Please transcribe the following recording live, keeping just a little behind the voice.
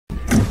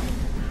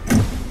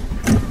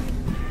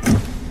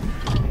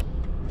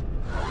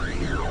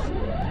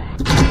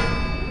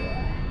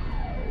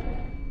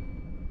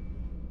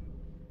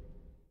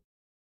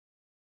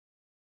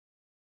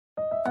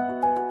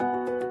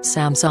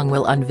Samsung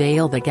will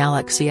unveil the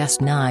Galaxy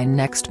S9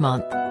 next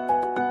month.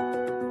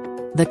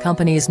 The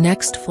company's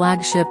next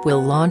flagship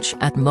will launch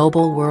at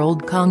Mobile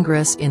World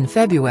Congress in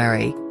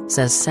February,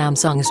 says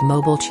Samsung's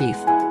mobile chief.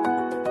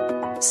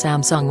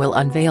 Samsung will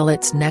unveil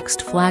its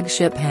next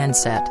flagship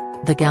handset,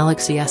 the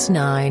Galaxy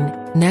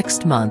S9,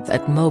 next month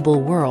at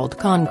Mobile World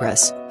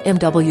Congress,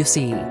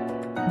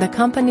 MWC. The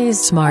company's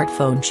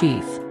smartphone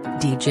chief,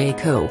 DJ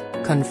Ko,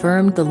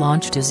 confirmed the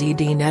launch to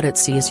ZDNet at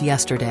CES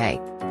yesterday.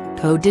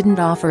 Ko didn't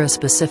offer a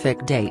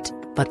specific date,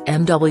 but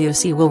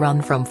MWC will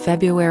run from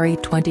February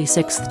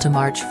 26 to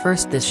March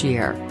 1 this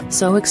year,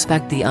 so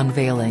expect the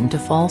unveiling to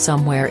fall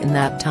somewhere in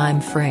that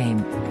time frame.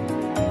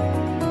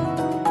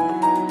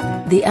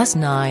 The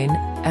S9,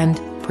 and,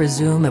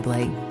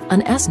 presumably,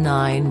 an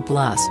S9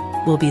 Plus,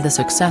 will be the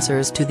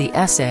successors to the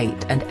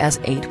S8 and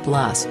S8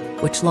 Plus,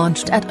 which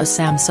launched at a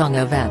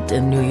Samsung event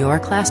in New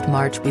York last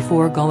March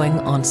before going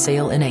on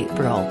sale in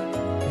April.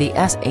 The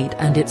S8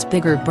 and its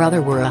bigger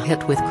brother were a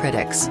hit with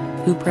critics,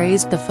 who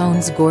praised the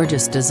phone's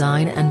gorgeous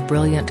design and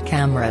brilliant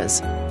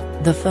cameras.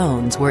 The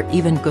phones were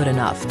even good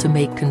enough to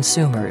make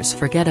consumers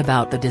forget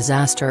about the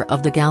disaster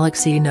of the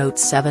Galaxy Note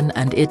 7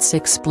 and its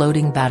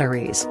exploding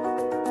batteries.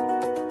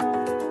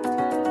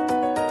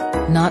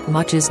 Not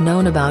much is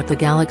known about the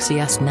Galaxy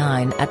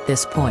S9 at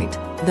this point,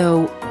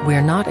 though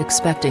we're not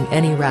expecting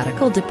any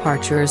radical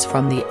departures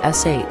from the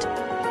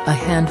S8. A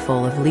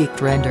handful of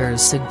leaked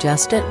renders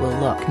suggest it will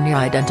look near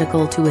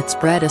identical to its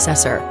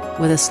predecessor,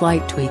 with a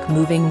slight tweak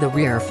moving the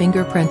rear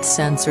fingerprint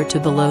sensor to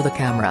below the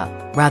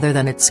camera, rather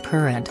than its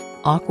current,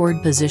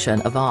 awkward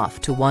position of off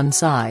to one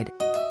side.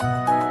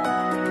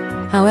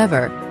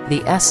 However, the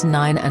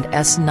S9 and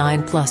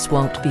S9 Plus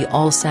won't be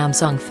all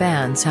Samsung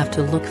fans have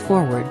to look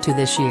forward to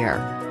this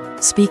year.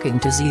 Speaking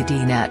to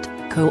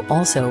ZDNet, Ko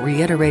also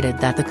reiterated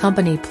that the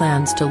company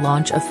plans to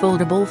launch a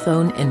foldable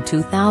phone in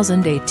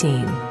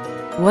 2018.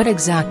 What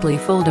exactly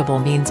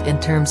foldable means in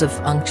terms of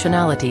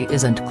functionality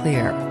isn't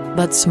clear,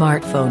 but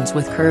smartphones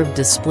with curved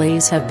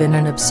displays have been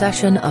an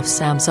obsession of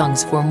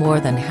Samsung's for more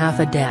than half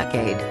a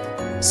decade.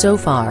 So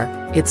far,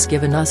 it's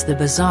given us the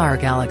bizarre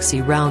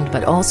Galaxy Round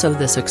but also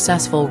the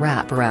successful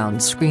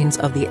wraparound screens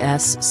of the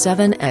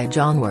S7 Edge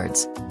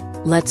onwards.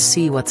 Let's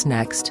see what's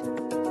next.